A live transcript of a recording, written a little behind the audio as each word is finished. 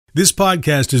This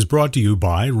podcast is brought to you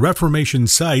by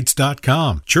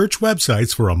ReformationSites.com, church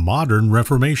websites for a modern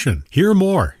Reformation. Hear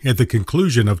more at the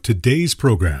conclusion of today's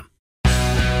program.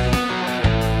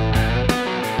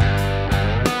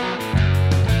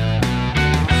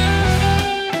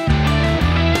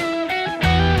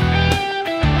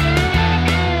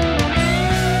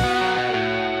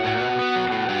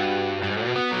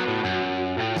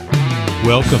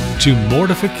 Welcome to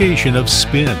Mortification of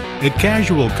Spin, a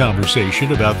casual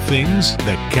conversation about things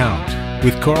that count,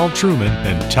 with Carl Trueman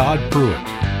and Todd Pruitt.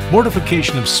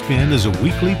 Mortification of Spin is a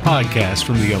weekly podcast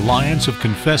from the Alliance of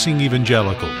Confessing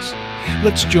Evangelicals.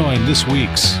 Let's join this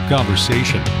week's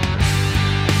conversation.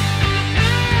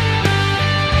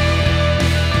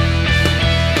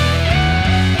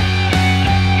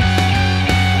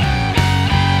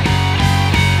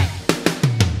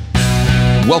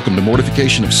 Welcome to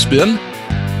Mortification of Spin.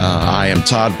 I am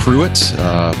Todd Pruitt,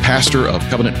 pastor of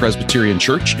Covenant Presbyterian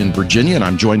Church in Virginia, and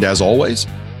I'm joined, as always,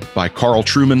 by Carl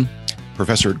Trueman,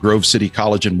 professor at Grove City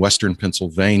College in Western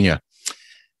Pennsylvania.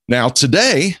 Now,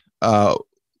 today,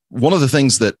 one of the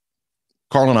things that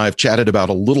Carl and I have chatted about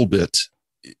a little bit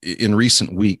in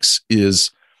recent weeks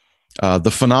is the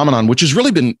phenomenon, which has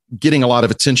really been getting a lot of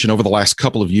attention over the last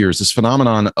couple of years, this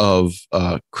phenomenon of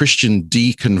Christian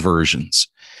deconversions.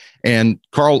 And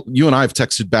Carl, you and I have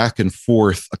texted back and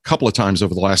forth a couple of times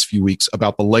over the last few weeks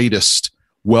about the latest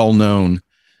well-known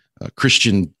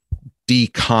Christian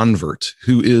deconvert,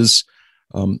 who is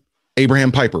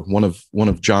Abraham Piper, one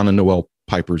of John and Noel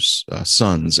Piper's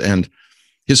sons. And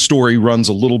his story runs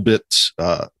a little bit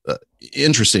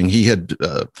interesting. He had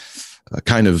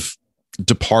kind of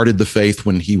departed the faith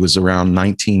when he was around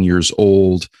 19 years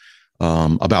old.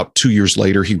 About 2 years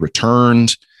later, he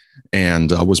returned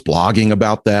and was blogging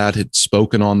about that, had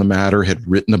spoken on the matter, had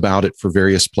written about it for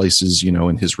various places,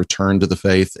 in his return to the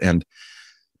faith. And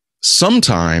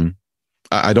sometime,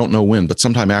 I don't know when, but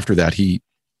sometime after that, he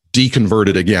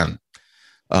deconverted again,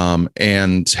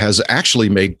 and has actually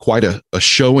made quite a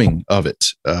showing of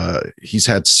it. He's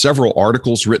had several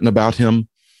articles written about him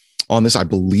on this. I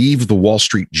believe the Wall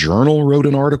Street Journal wrote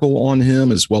an article on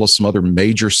him, as well as some other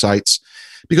major sites,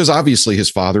 because obviously his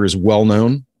father is well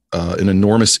known. An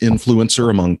enormous influencer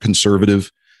among conservative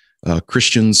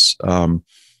Christians. And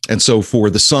so for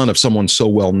the son of someone so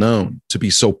well known to be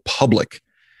so public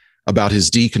about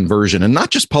his deconversion, and not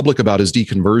just public about his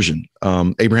deconversion,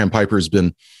 Abraham Piper has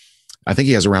been, I think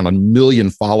he has around 1 million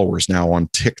followers now on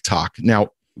TikTok. Now,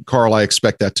 Carl, I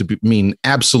expect that to mean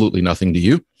absolutely nothing to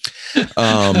you.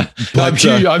 But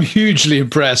I'm hugely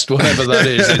impressed, whatever that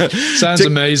is. It sounds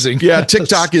amazing. Yeah,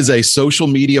 TikTok is a social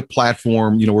media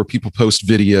platform, where people post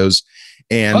videos.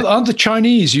 And aren't the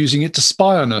Chinese using it to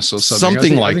spy on us or something?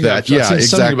 Something like that. Yeah, exactly.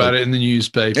 Something about it in the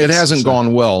newspaper. It hasn't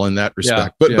gone well in that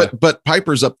respect. But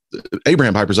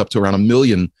Abraham Piper's up to around 1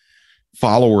 million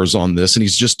followers on this, and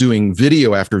he's just doing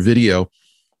video after video,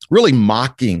 really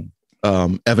mocking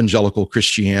evangelical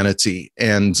Christianity.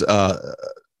 And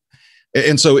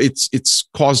so it's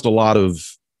caused a lot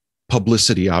of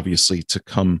publicity, obviously, to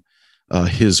come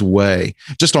his way.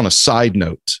 Just on a side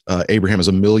note, Abraham is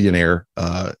a millionaire.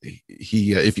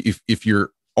 If you're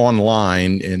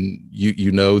online and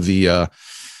you know the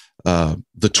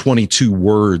 22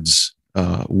 Words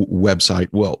website,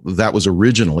 well, that was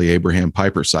originally Abraham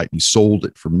Piper's site. He sold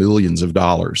it for millions of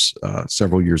dollars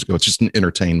several years ago. It's just an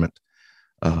entertainment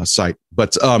site,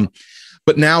 but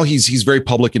now he's very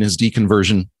public in his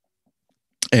deconversion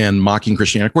and mocking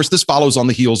Christianity. Of course, this follows on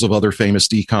the heels of other famous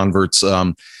deconverts.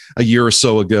 A year or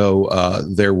so ago,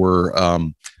 there were a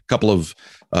couple of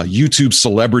YouTube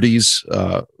celebrities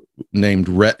named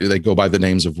Rhett. They go by the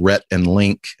names of Rhett and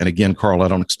Link. And again, Carl, I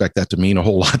don't expect that to mean a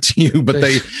whole lot to you, but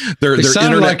they're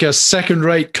sound like a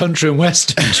second-rate country and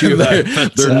western duo.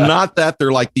 they're not that.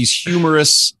 They're like these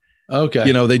humorous.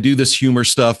 Okay. They do this humor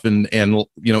stuff and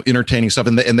entertaining stuff,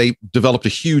 and they developed a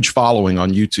huge following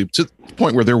on YouTube to the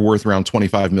point where they're worth around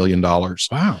 $25 million.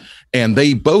 Wow. And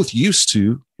they both used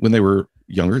to, when they were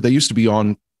younger, they used to be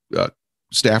on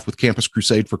staff with Campus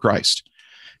Crusade for Christ.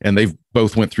 And they've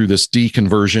both went through this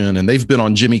deconversion, and they've been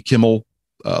on Jimmy Kimmel,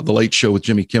 the Late Show with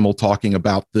Jimmy Kimmel, talking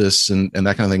about this and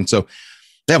that kind of thing. So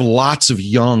they have lots of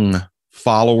young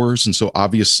followers. And so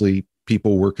obviously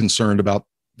people were concerned about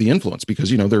the influence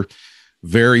because, they're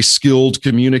very skilled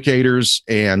communicators,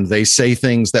 and they say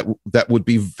things that would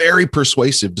be very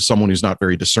persuasive to someone who's not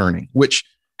very discerning, which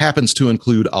happens to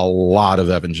include a lot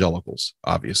of evangelicals,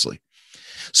 obviously.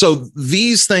 So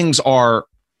these things are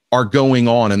going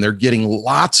on, and they're getting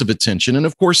lots of attention. And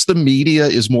of course, the media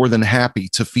is more than happy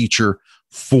to feature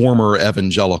former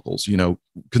evangelicals,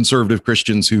 conservative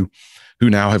Christians who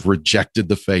now have rejected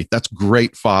the faith. That's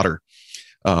great fodder.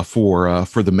 for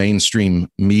the mainstream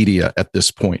media at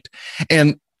this point.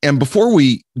 And before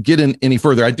we get in any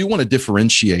further, I do want to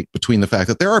differentiate between the fact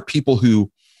that there are people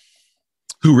who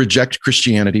reject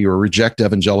Christianity or reject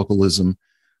evangelicalism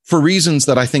for reasons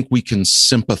that I think we can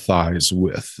sympathize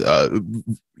with.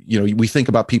 We think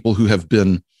about people who have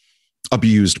been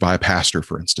abused by a pastor,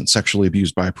 for instance, sexually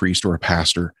abused by a priest or a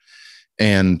pastor,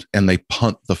 and they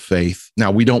punt the faith.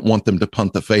 Now, we don't want them to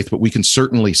punt the faith, but we can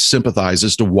certainly sympathize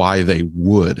as to why they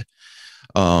would.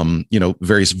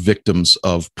 Various victims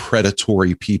of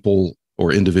predatory people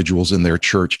or individuals in their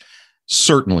church.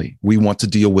 Certainly, we want to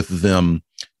deal with them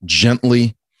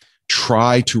gently,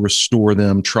 try to restore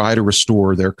them, try to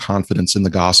restore their confidence in the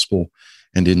gospel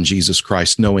and in Jesus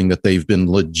Christ, knowing that they've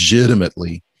been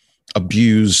legitimately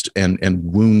abused and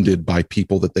wounded by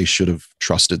people that they should have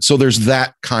trusted. So there's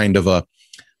that kind of a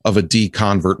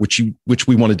deconvert, which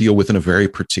we want to deal with in a very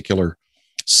particular,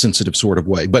 sensitive sort of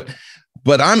way. But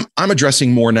I'm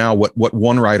addressing more now what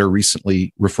one writer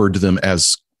recently referred to them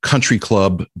as country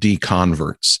club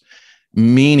deconverts,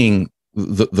 meaning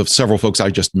the several folks I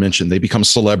just mentioned, they become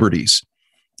celebrities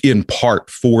in part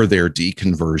for their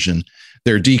deconversion.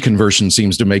 Their deconversion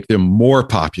seems to make them more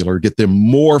popular, get them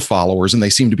more followers, and they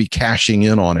seem to be cashing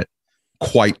in on it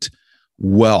quite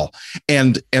well.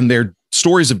 And their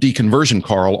stories of deconversion,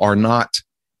 Carl, are not,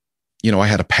 I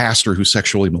had a pastor who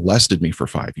sexually molested me for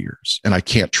 5 years, and I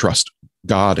can't trust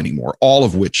God anymore. All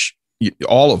of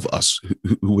us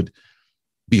who would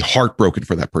be heartbroken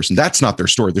for that person. That's not their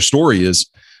story. Their story is,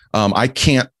 I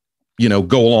can't,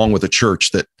 go along with a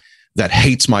church that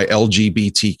hates my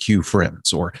LGBTQ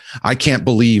friends, or I can't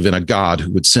believe in a God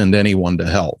who would send anyone to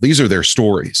hell. These are their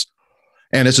stories.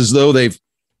 And it's as though they've,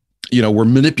 were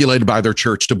manipulated by their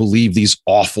church to believe these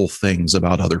awful things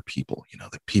about other people,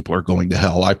 that people are going to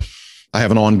hell. I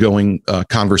have an ongoing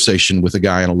conversation with a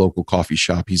guy in a local coffee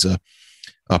shop. He's a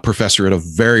professor at a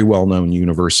very well-known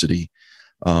university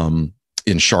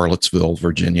in Charlottesville,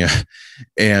 Virginia.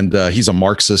 And he's a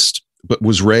Marxist, but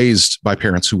was raised by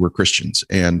parents who were Christians.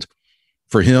 And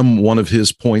for him, one of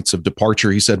his points of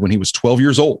departure, he said when he was 12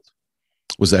 years old,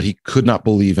 was that he could not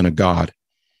believe in a God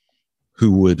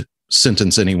who would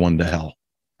sentence anyone to hell.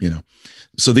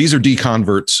 So these are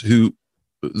deconverts who,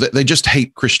 they just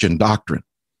hate Christian doctrine.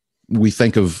 We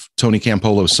think of Tony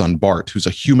Campolo's son, Bart, who's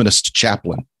a humanist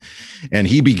chaplain, and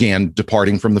he began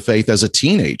departing from the faith as a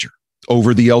teenager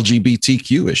over the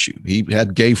LGBTQ issue. He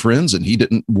had gay friends, and he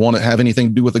didn't want to have anything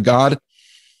to do with a God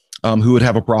who would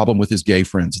have a problem with his gay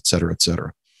friends, et cetera, et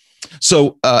cetera.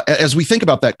 So as we think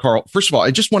about that, Carl, first of all,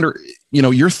 I just wonder,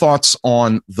 your thoughts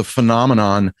on the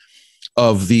phenomenon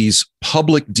of these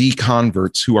public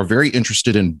deconverts who are very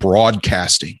interested in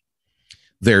broadcasting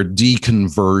their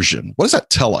deconversion. What does that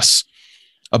tell us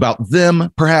about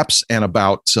them, perhaps, and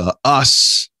about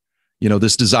us,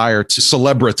 this desire to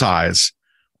celebritize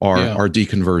our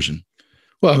deconversion?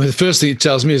 Well, the first thing it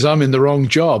tells me is I'm in the wrong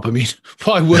job.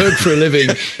 Why work for a living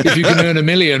if you can earn $1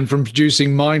 million from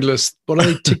producing mindless,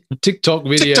 TikTok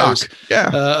videos? TikTok,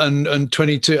 yeah. And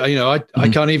 22, I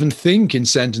can't even think in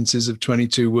sentences of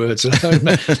 22 words.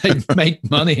 They make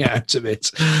money out of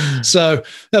it. So,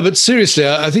 no, but seriously,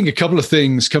 I think a couple of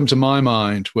things come to my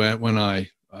mind when I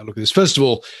look at this. First of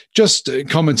all, just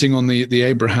commenting on the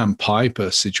Abraham Piper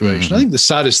situation. Mm-hmm. I think the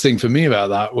saddest thing for me about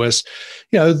that was,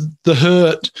 the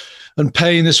hurt and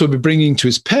pain this would be bringing to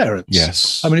his parents.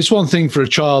 Yes. It's one thing for a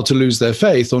child to lose their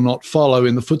faith or not follow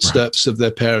in the footsteps of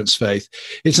their parents' faith.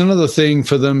 It's another thing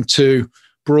for them to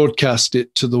broadcast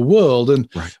it to the world. And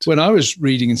when I was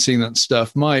reading and seeing that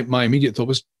stuff, my immediate thought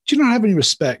was, do you not have any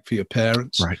respect for your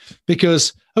parents? Right.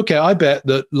 Because, I bet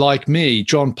that, like me,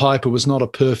 John Piper was not a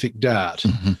perfect dad.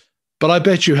 Mm-hmm. But I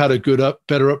bet you had a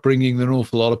better upbringing than an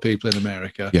awful lot of people in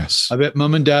America. Yes. I bet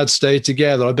mum and dad stayed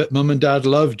together. I bet mum and dad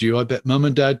loved you. I bet mum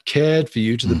and dad cared for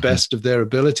you to the best of their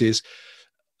abilities.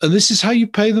 And this is how you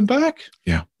pay them back?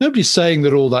 Yeah. Nobody's saying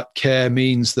that all that care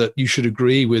means that you should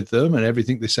agree with them and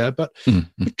everything they said, but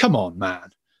come on,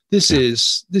 man. This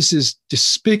is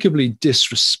despicably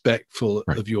disrespectful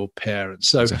of your parents.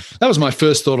 So that was my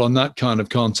first thought on that kind of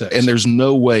context. And there's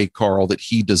no way, Carl, that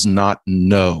he does not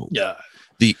know. Yeah.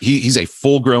 He's a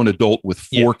full-grown adult with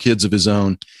 4 kids of his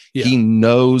own. Yeah. He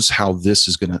knows how this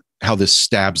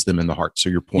stabs them in the heart. So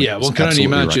your point. Yeah, one can only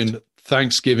imagine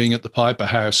Thanksgiving at the Piper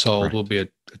household will be a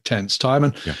tense time.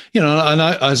 And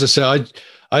as I say,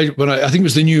 I think it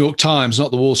was the New York Times,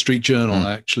 not the Wall Street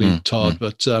Journal, Todd.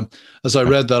 But as I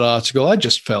read that article, I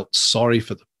just felt sorry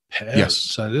for the parents. Yes.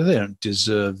 So they don't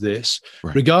deserve this,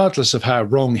 regardless of how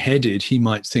wrong-headed he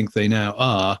might think they now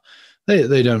are.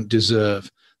 They don't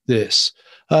deserve this.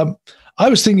 I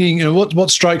was thinking, what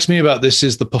strikes me about this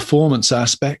is the performance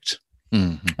aspect.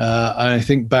 I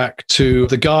think back to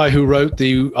the guy who wrote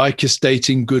the I Kiss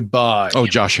Dating Goodbye. Oh,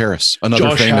 Josh Harris,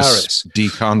 another famous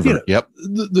deconvert. Yep.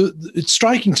 It's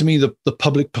striking to me the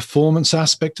public performance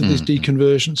aspect of these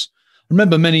deconversions. I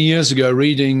remember many years ago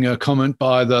reading a comment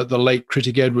by the late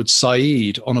critic Edward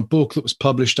Said on a book that was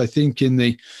published, I think, in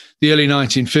the early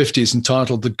 1950s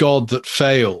entitled The God That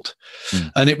Failed.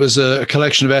 And it was a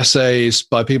collection of essays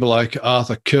by people like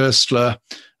Arthur Koestler,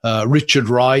 Richard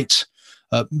Wright,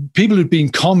 people who'd been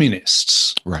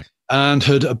communists and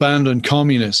had abandoned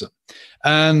communism.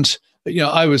 And,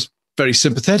 I was very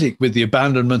sympathetic with the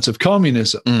abandonment of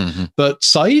communism. But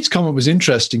Said's comment was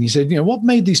interesting. He said, what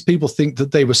made these people think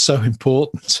that they were so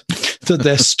important, that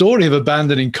their story of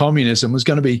abandoning communism was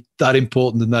going to be that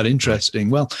important and that interesting?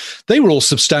 Well, they were all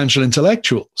substantial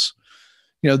intellectuals.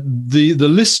 The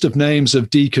list of names of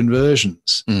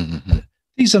deconversions,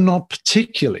 these are not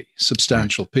particularly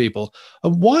substantial people.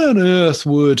 And why on earth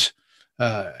would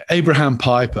Abraham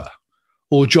Piper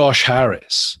or Josh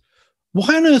Harris,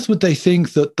 why on earth would they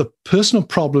think that the personal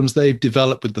problems they've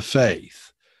developed with the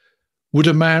faith would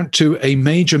amount to a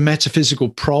major metaphysical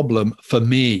problem for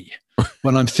me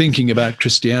when I'm thinking about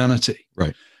Christianity?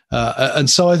 Right. And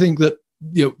so I think that,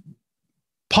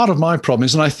 part of my problem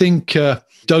is, and I think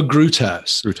Doug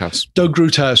Groothuis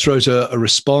wrote a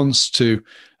response to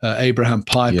Abraham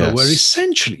Piper, where he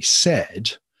essentially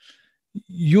said,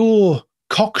 your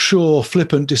cocksure,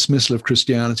 flippant dismissal of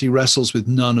Christianity wrestles with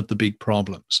none of the big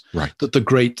problems that the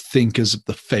great thinkers of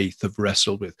the faith have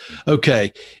wrestled with.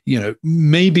 Okay,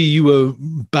 maybe you were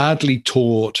badly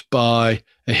taught by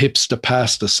a hipster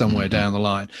pastor somewhere down the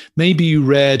line. Maybe you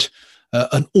read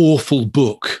an awful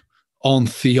book on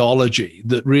theology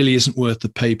that really isn't worth the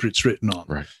paper it's written on.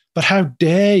 Right. But how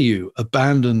dare you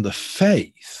abandon the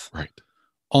faith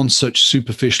on such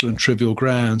superficial and trivial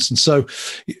grounds? And so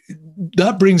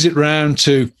that brings it round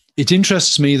to, it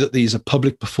interests me that these are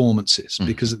public performances,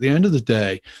 because at the end of the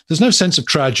day, there's no sense of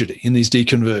tragedy in these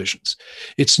deconversions.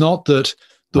 It's not that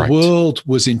the world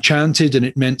was enchanted and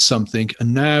it meant something,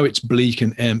 and now it's bleak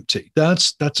and empty.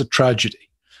 That's a tragedy.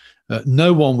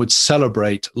 No one would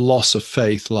celebrate loss of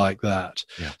faith like that.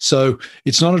 So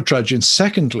it's not a tragedy. And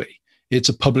secondly, it's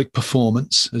a public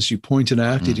performance. As you pointed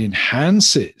out, it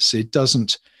enhances. It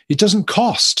doesn't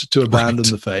cost to abandon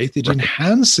the faith. It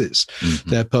enhances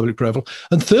their public profile.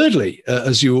 And thirdly,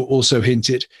 as you also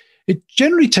hinted, it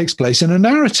generally takes place in a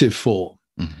narrative form.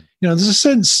 There's a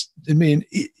sense,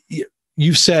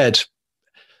 you've said,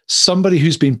 somebody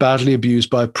who's been badly abused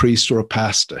by a priest or a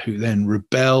pastor who then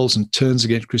rebels and turns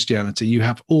against Christianity, you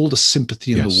have all the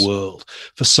sympathy in the world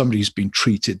for somebody who's been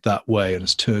treated that way and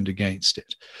has turned against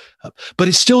it. But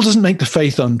it still doesn't make the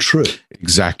faith untrue.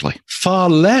 Exactly. Far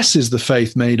less is the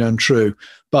faith made untrue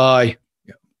by,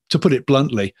 to put it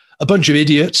bluntly, a bunch of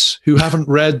idiots who haven't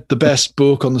read the best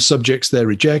book on the subjects they're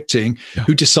rejecting,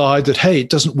 who decide that, hey, it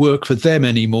doesn't work for them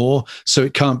anymore, so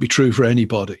it can't be true for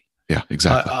anybody. Yeah,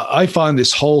 exactly. I find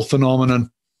this whole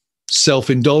phenomenon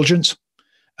self-indulgent,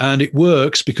 and it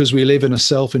works because we live in a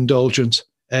self-indulgent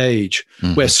age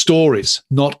where stories,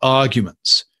 not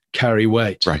arguments, carry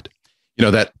weight. Right.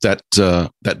 That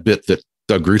bit that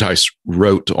Doug Groothuis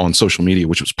wrote on social media,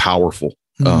 which was powerful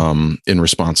in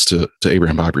response to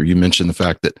Abraham Piper. You mentioned the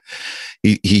fact that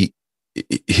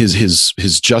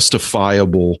his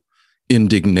justifiable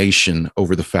indignation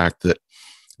over the fact that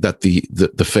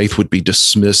the faith would be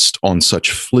dismissed on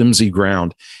such flimsy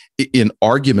ground in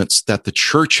arguments that the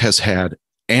church has had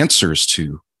answers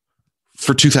to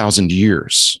for 2,000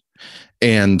 years.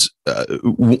 And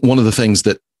one of the things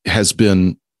that has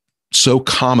been so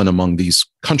common among these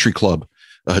country club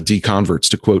deconverts,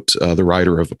 to quote the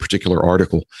writer of a particular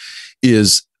article,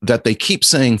 is that they keep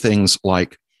saying things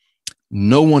like,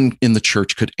 no one in the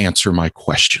church could answer my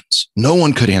questions. No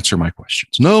one could answer my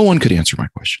questions. No one could answer my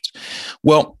questions.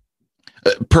 Well,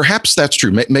 perhaps that's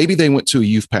true. Maybe they went to a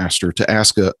youth pastor to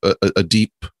ask a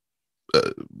deep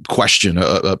question,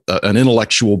 an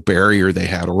intellectual barrier they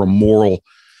had, or a moral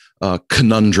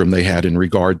conundrum they had in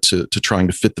regard to trying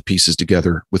to fit the pieces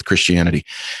together with Christianity.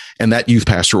 And that youth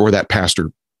pastor or that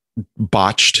pastor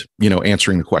botched,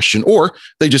 answering the question, or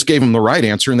they just gave them the right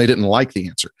answer and they didn't like the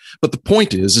answer. But the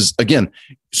point is again,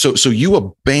 so you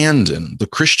abandon the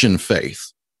Christian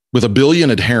faith with 1 billion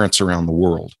adherents around the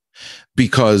world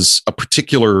because a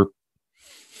particular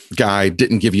guy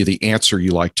didn't give you the answer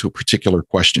you like to a particular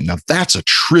question. Now that's a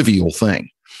trivial thing.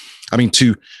 I mean,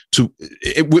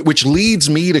 which leads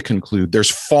me to conclude there's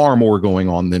far more going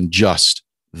on than just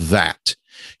that.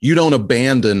 You don't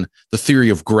abandon the theory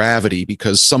of gravity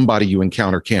because somebody you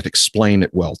encounter can't explain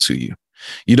it well to you.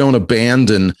 You don't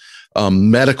abandon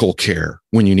medical care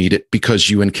when you need it because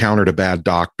you encountered a bad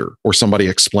doctor or somebody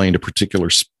explained a particular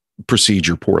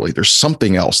procedure poorly. There's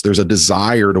something else. There's a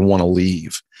desire to want to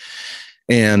leave.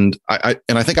 And I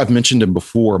think I've mentioned him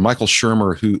before, Michael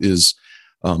Shermer, who is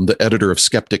the editor of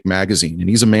Skeptic magazine, and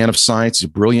he's a man of science. He's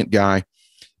a brilliant guy.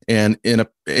 And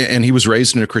he was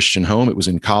raised in a Christian home. It was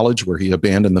in college where he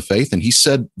abandoned the faith. And he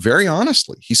said, very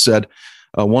honestly, he said,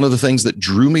 one of the things that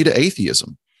drew me to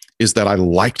atheism is that I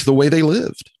liked the way they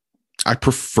lived. I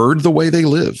preferred the way they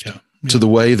lived to the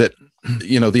way that,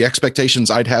 the expectations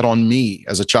I'd had on me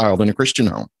as a child in a Christian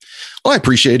home. Well, I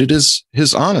appreciated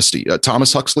his honesty.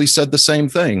 Thomas Huxley said the same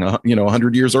thing,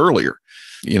 100 years earlier.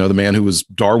 The man who was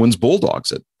Darwin's bulldog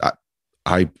said,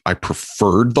 I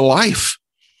preferred the life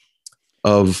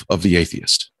of the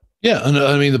atheist. Yeah. And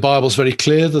I mean, the Bible's very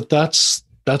clear that that's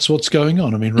what's going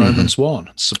on. I mean, Romans 1,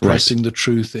 suppressing the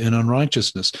truth in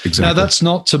unrighteousness. Exactly. Now, that's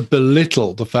not to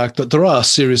belittle the fact that there are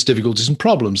serious difficulties and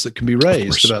problems that can be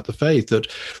raised about the faith that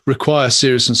require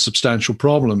serious and substantial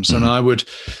problems. And I would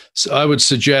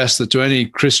suggest that to any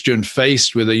Christian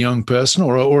faced with a young person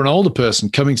or an older person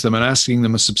coming to them and asking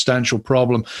them a substantial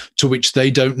problem to which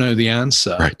they don't know the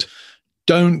answer,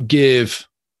 don't give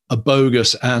a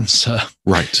bogus answer.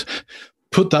 Right.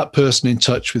 Put that person in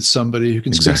touch with somebody who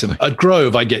can speak to them. At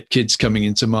Grove, I get kids coming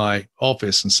into my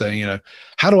office and saying,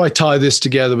 how do I tie this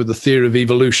together with the theory of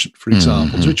evolution, for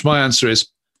example? To which my answer is,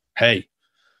 hey,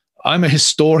 I'm a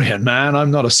historian, man.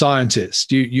 I'm not a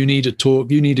scientist. You need to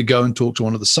talk. You need to go and talk to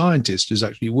one of the scientists who's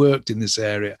actually worked in this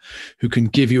area, who can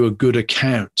give you a good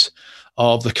account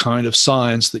of the kind of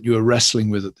science that you are wrestling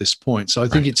with at this point. So I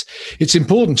think it's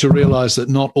important to realize that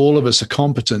not all of us are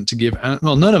competent to give,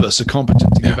 none of us are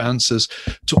competent to give answers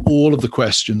to all of the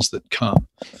questions that come.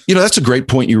 That's a great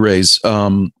point you raise.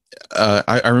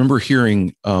 I remember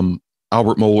hearing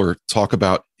Albert Mohler talk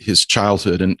about his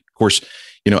childhood. And of course,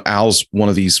 Al's one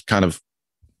of these kind of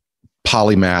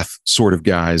polymath sort of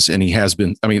guys. And he has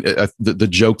been, the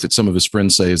joke that some of his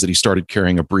friends say is that he started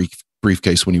carrying a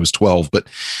briefcase when he was 12. But,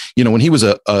 when he was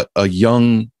a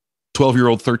young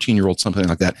 12-year-old, 13-year-old, something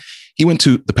like that, he went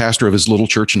to the pastor of his little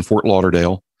church in Fort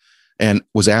Lauderdale and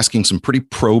was asking some pretty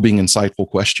probing, insightful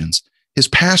questions. His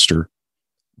pastor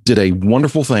did a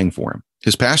wonderful thing for him.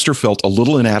 His pastor felt a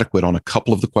little inadequate on a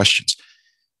couple of the questions.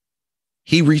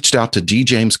 He reached out to D.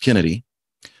 James Kennedy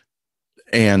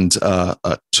and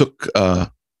took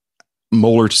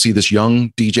Mohler to see this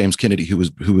young D. James Kennedy, who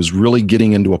was really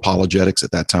getting into apologetics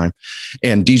at that time.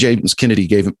 And D. James Kennedy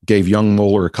gave young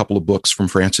Mohler a couple of books from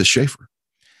Francis Schaeffer.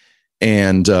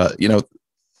 And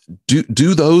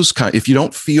do those kind. If you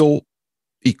don't feel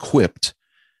equipped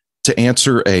to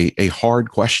answer a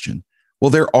hard question, well,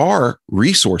 there are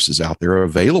resources out there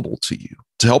available to you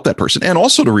to help that person, and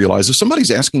also to realize if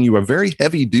somebody's asking you a very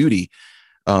heavy duty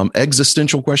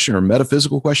existential question or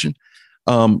metaphysical question,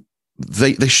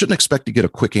 they shouldn't expect to get a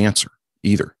quick answer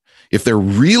either. If they're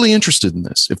really interested in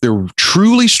this, if they're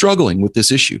truly struggling with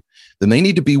this issue, then they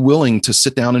need to be willing to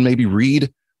sit down and maybe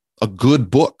read a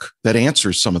good book that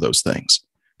answers some of those things.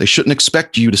 They shouldn't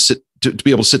expect you to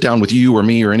be able to sit down with you or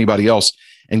me or anybody else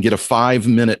and get a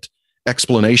 5-minute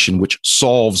explanation which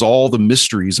solves all the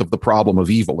mysteries of the problem of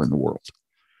evil in the world.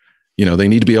 They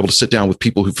need to be able to sit down with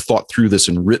people who've thought through this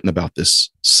and written about this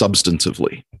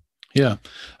substantively. Yeah.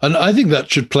 And I think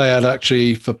that should play out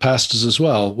actually for pastors as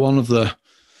well. One of the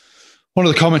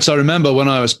comments I remember when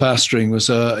I was pastoring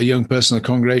was a young person in the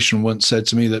congregation once said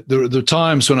to me that there are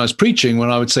times when I was preaching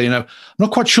when I would say, I'm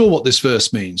not quite sure what this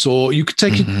verse means, or you could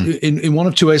take it in one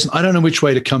of two ways, and I don't know which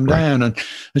way to come down. And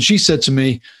she said to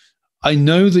me, I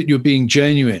know that you're being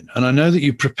genuine, and I know that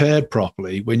you prepared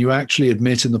properly when you actually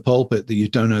admit in the pulpit that you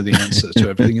don't know the answer to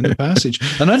everything in the passage.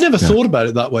 And I never thought about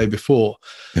it that way before.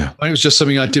 Yeah. It was just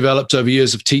something I developed over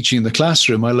years of teaching in the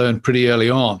classroom. I learned pretty early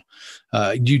on.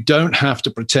 You don't have to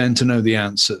pretend to know the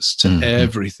answers to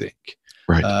everything.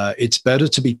 Right. It's better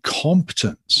to be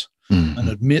competent and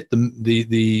admit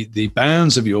the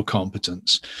bounds of your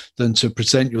competence than to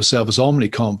present yourself as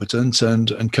omnicompetent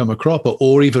and come a cropper,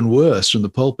 or even worse, from the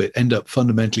pulpit, end up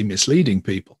fundamentally misleading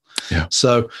people. Yeah.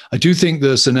 So I do think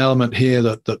there's an element here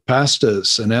that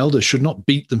pastors and elders should not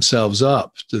beat themselves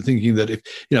up to thinking that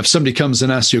if somebody comes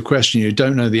and asks you a question, you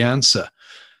don't know the answer.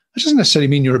 That doesn't necessarily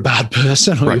mean you're a bad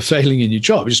person or you're failing in your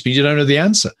job. It just means you don't know the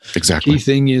answer. Exactly. The key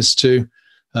thing is to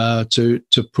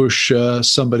push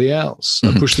somebody else,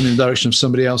 push them in the direction of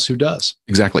somebody else who does.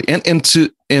 Exactly. And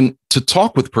to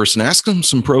talk with the person, ask them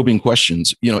some probing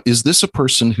questions. Is this a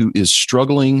person who is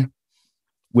struggling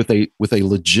with a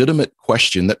legitimate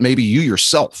question that maybe you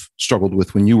yourself struggled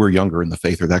with when you were younger in the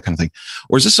faith, or that kind of thing?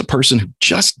 Or is this a person who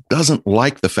just doesn't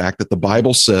like the fact that the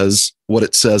Bible says what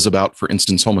it says about, for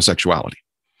instance, homosexuality?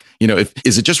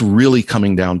 Is it just really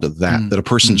coming down to that a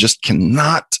person just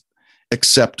cannot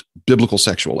accept biblical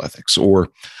sexual ethics or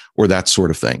that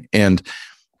sort of thing? And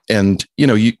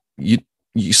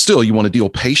you still want to deal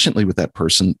patiently with that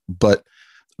person, but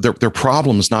their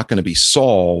problem is not going to be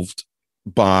solved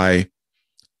by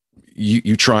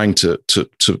you trying to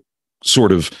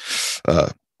sort of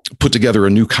put together a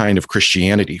new kind of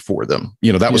Christianity for them.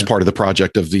 That was part of the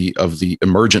project of the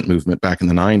emergent movement back in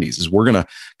the 90s, is we're going to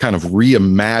kind of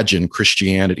reimagine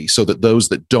Christianity so that those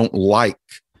that don't like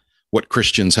what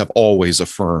Christians have always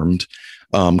affirmed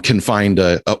can find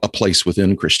a place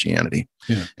within Christianity.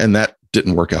 Yeah. And that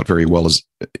didn't work out very well as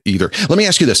either. Let me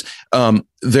ask you this.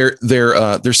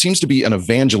 There seems to be an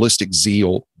evangelistic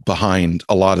zeal behind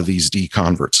a lot of these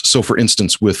deconverts. So for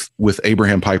instance, with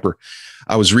Abraham Piper,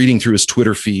 I was reading through his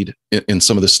Twitter feed in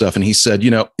some of this stuff, and he said,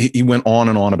 he went on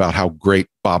and on about how great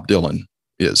Bob Dylan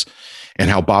is and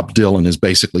how Bob Dylan is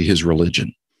basically his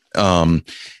religion. And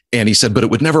he said, but it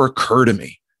would never occur to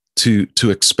me to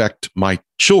expect my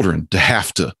children to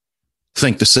have to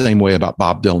think the same way about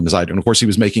Bob Dylan as I do. And of course, he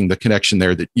was making the connection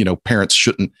there that, parents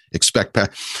shouldn't expect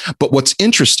that. But what's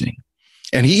interesting,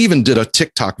 and he even did a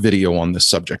TikTok video on this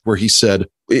subject where he said,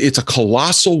 it's a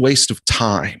colossal waste of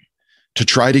time to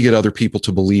try to get other people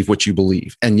to believe what you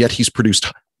believe. And yet he's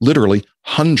produced literally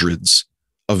hundreds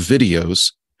of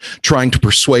videos trying to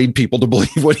persuade people to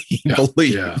believe what he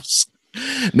believes.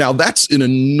 Yeah. Now, that's an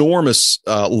enormous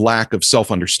lack of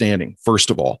self-understanding, first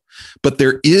of all. But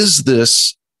there is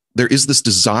this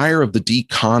desire of the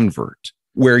deconvert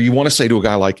where you want to say to a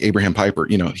guy like Abraham Piper,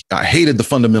 I hated the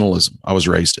fundamentalism I was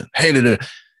raised in, hated it.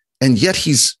 And yet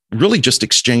he's really just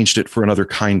exchanged it for another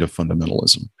kind of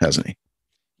fundamentalism, hasn't he?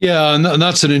 Yeah, and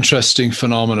that's an interesting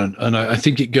phenomenon. And I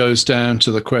think it goes down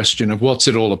to the question of what's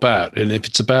it all about? And if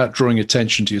it's about drawing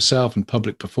attention to yourself and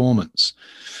public performance.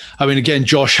 I mean, again,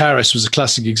 Josh Harris was a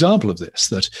classic example of this,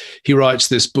 that he writes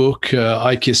this book,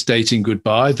 I Kissed Dating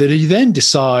Goodbye, that he then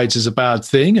decides is a bad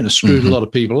thing and has screwed a lot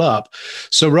of people up.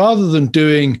 So rather than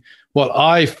doing what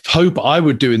I hope I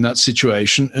would do in that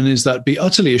situation, and is that be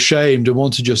utterly ashamed and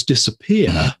want to just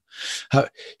disappear,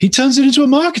 he turns it into a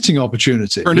marketing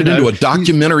opportunity. Turned it into a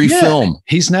documentary film.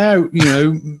 He's now,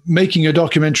 making a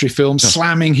documentary film,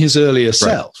 slamming his earlier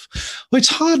self. Well, it's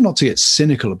hard not to get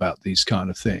cynical about these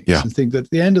kind of things and think that at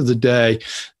the end of the day,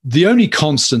 the only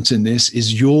constant in this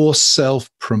is your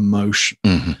self-promotion.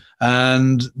 Mm-hmm.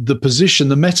 And the position,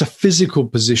 the metaphysical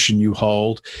position you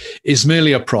hold, is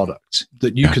merely a product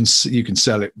that you can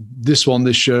sell it. This one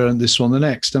this year and this one the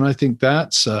next. And I think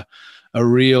that's a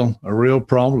real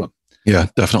problem. Yeah,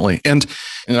 definitely. And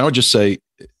I would just say,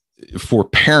 for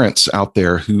parents out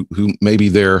there who maybe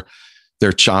their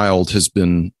child has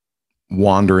been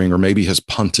wandering or maybe has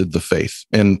punted the faith,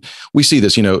 and we see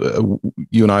this. You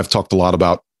and I have talked a lot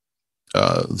about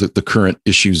the current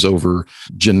issues over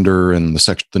gender and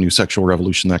the new sexual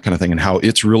revolution, that kind of thing, and how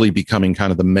it's really becoming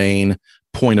kind of the main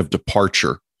point of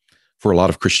departure for a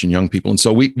lot of Christian young people. And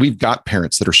so we've got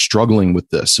parents that are struggling with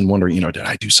this and wondering, did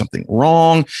I do something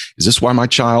wrong? Is this why my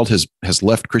child has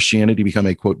left Christianity, become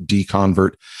a quote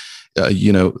deconvert?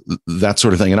 That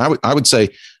sort of thing. And I would say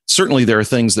certainly there are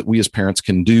things that we as parents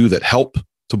can do that help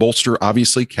to bolster,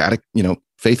 obviously,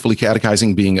 faithfully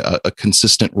catechizing, being a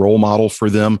consistent role model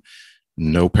for them.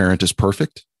 No parent is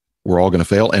perfect. We're all going to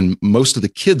fail. And most of the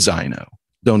kids I know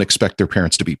don't expect their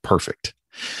parents to be perfect.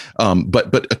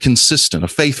 But a consistent, a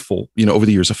faithful, over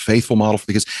the years, a faithful model for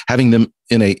the kids, having them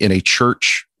in a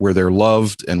church where they're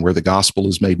loved and where the gospel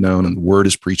is made known and the word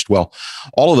is preached well,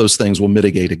 all of those things will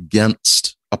mitigate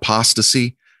against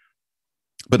apostasy.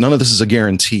 But none of this is a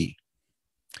guarantee.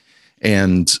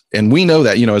 And we know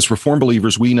that, as Reformed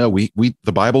believers, we know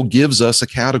the Bible gives us a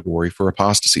category for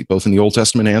apostasy, both in the Old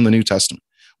Testament and the New Testament.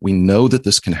 We know that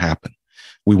this can happen.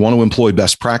 We want to employ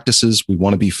best practices. We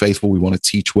want to be faithful. We want to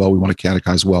teach well. We want to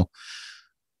catechize well.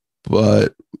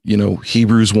 But,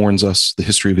 Hebrews warns us, the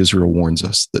history of Israel warns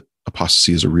us that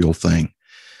apostasy is a real thing.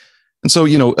 And so,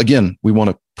 again, we want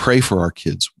to pray for our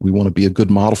kids. We want to be a good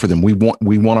model for them. We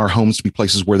want our homes to be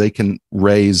places where they can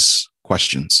raise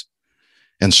questions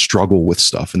and struggle with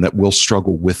stuff, and that we'll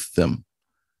struggle with them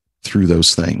through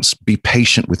those things. Be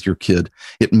patient with your kid.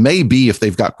 It may be, if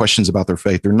they've got questions about their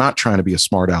faith, they're not trying to be a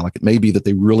smart aleck. It may be that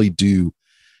they really do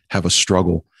have a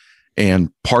struggle.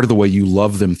 And part of the way you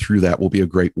love them through that will be a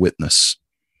great witness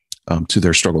to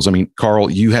their struggles. I mean,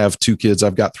 Carl, you have 2 kids.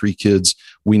 I've got 3 kids.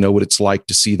 We know what it's like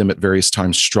to see them at various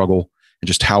times struggle, and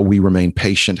just how we remain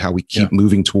patient, how we keep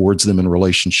moving towards them in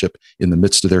relationship in the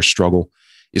midst of their struggle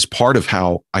is part of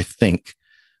how I think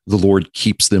the Lord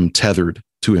keeps them tethered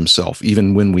to himself,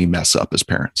 even when we mess up as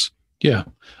parents. Yeah.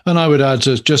 And I would add,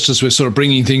 just as we're sort of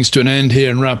bringing things to an end here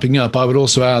and wrapping up, I would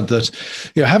also add that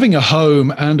having a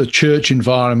home and a church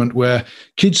environment where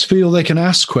kids feel they can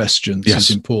ask questions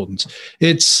is important.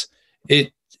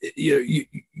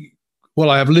 Well,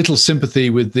 I have little sympathy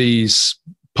with these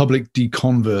public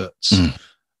deconverts.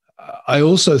 I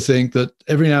also think that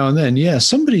every now and then,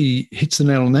 somebody hits the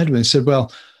nail on the head when they said,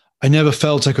 well, I never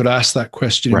felt I could ask that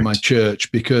question in my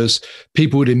church because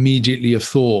people would immediately have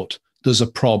thought there's a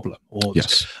problem.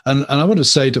 And I want to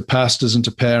say to pastors and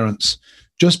to parents,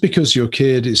 just because your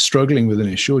kid is struggling with an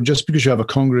issue, or just because you have a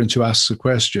congregant who asks a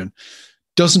question,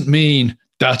 doesn't mean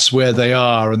that's where they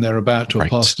are and they're about to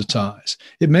apostatize.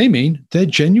 It may mean they're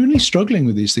genuinely struggling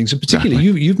with these things. And particularly,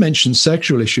 you've mentioned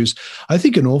sexual issues. I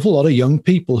think an awful lot of young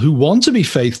people who want to be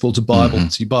faithful to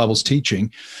Bible's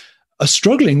teaching are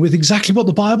struggling with exactly what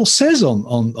the Bible says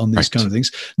on these kind of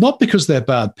things, not because they're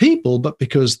bad people, but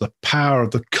because the power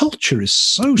of the culture is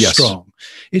so strong.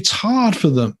 It's hard for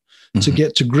them to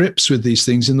get to grips with these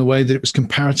things in the way that it was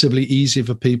comparatively easy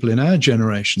for people in our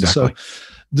generation. So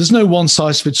there's no one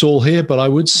size fits all here, but I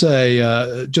would say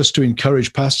just to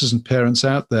encourage pastors and parents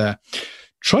out there,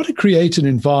 try to create an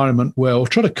environment or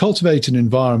try to cultivate an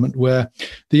environment where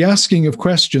the asking of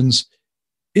questions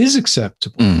is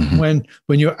acceptable. When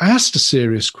you're asked a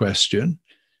serious question,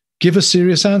 give a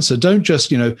serious answer. Don't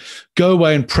just, go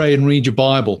away and pray and read your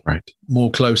Bible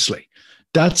more closely.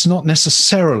 That's not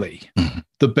necessarily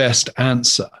the best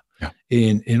answer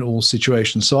in all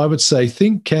situations. So I would say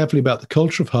think carefully about the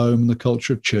culture of home and the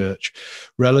culture of church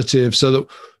relative, so that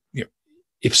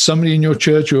if somebody in your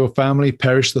church or your family,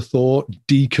 perish the thought,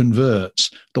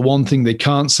 deconverts, the one thing they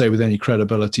can't say with any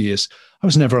credibility is, I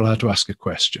was never allowed to ask a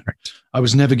question. I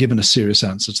was never given a serious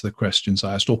answer to the questions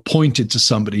I asked, or pointed to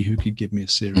somebody who could give me a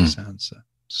serious answer.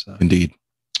 So, indeed.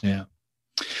 Yeah.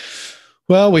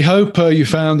 Well, we hope you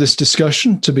found this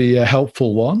discussion to be a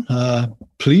helpful one.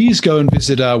 Please go and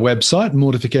visit our website,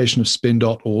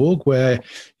 mortificationofspin.org, where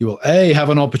you will, have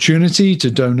an opportunity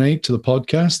to donate to the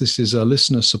podcast. This is a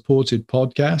listener-supported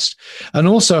podcast. And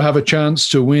also have a chance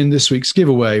to win this week's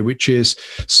giveaway, which is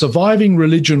Surviving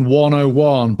Religion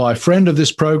 101 by a friend of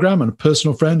this program and a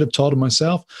personal friend of Todd and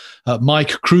myself,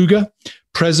 Mike Kruger,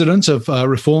 president of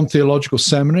Reformed Theological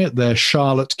Seminary at their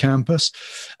Charlotte campus.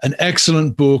 An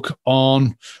excellent book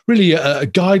on really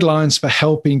guidelines for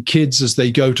helping kids as they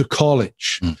go to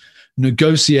college,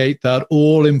 negotiate that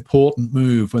all-important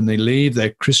move when they leave their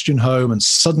Christian home and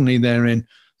suddenly they're in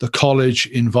the college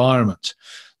environment.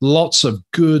 Lots of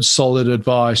good, solid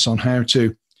advice on how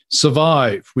to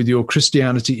survive with your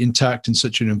Christianity intact in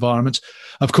such an environment.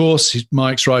 Of course,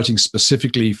 Mike's writing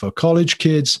specifically for college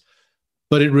kids,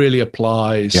 but it really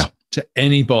applies to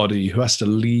anybody who has to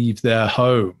leave their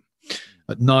home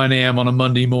at 9 a.m. on a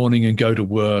Monday morning and go to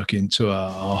work into a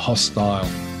hostile,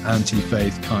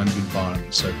 anti-faith kind of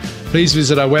environment. So please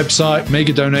visit our website, make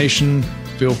a donation,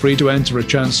 feel free to enter a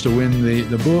chance to win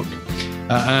the book,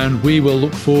 and we will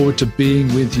look forward to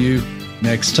being with you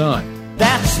next time.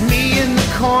 That's me in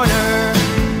the corner.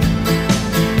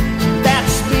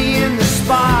 That's me in the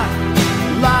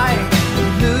spotlight,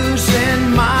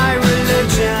 losing my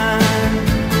religion,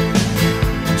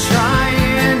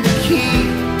 trying to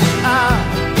keep up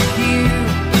with you,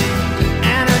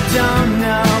 and I don't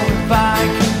know if I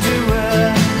can do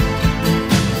it.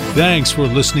 Thanks for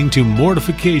listening to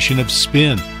Mortification of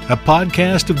Spin, a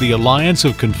podcast of the Alliance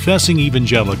of Confessing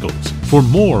Evangelicals. For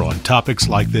more on topics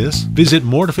like this, visit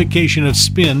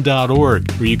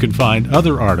mortificationofspin.org, where you can find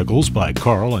other articles by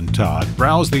Carl and Todd,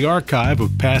 browse the archive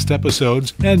of past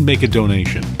episodes, and make a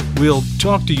donation. We'll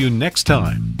talk to you next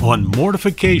time on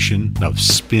Mortification of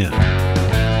Spin.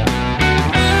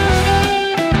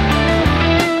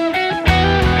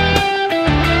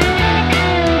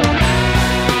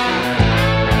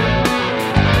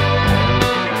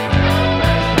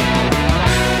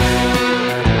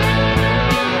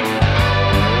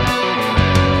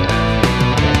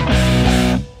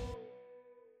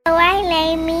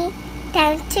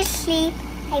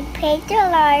 I pray the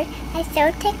Lord, I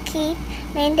so to keep,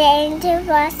 may the angel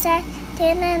was to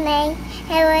the name, and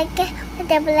work with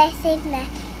the blessed name.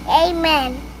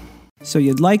 Amen. So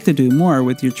you'd like to do more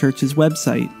with your church's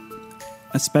website,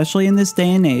 especially in this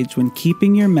day and age when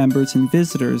keeping your members and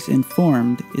visitors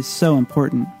informed is so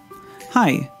important.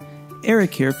 Hi,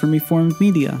 Eric here from Reformed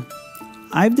Media.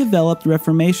 I've developed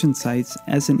Reformation Sites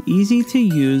as an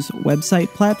easy-to-use website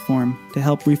platform to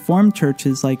help Reformed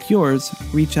churches like yours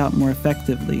reach out more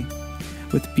effectively.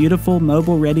 With beautiful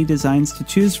mobile-ready designs to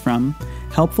choose from,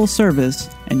 helpful service,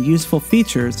 and useful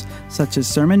features such as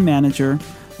Sermon Manager,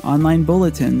 online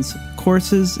bulletins,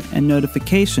 courses, and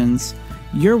notifications,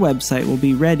 your website will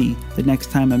be ready the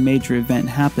next time a major event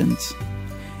happens.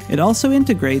 It also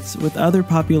integrates with other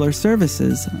popular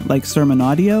services like sermon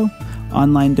audio,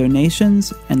 online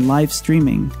donations, and live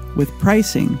streaming with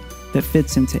pricing that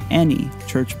fits into any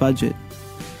church budget.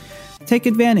 Take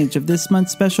advantage of this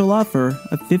month's special offer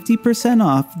of 50%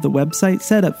 off the website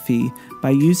setup fee by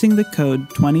using the code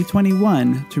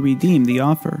 2021 to redeem the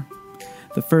offer.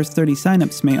 The first 30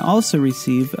 signups may also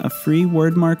receive a free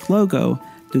wordmark logo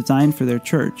designed for their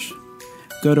church.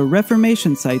 Go to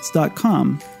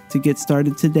reformationsites.com to get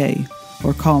started today,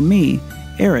 or call me,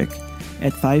 Eric,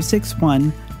 at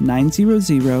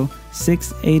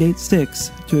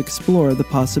 561-900-6886 to explore the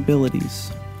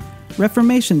possibilities.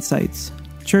 Reformation Sites,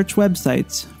 church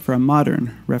websites for a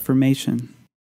modern Reformation.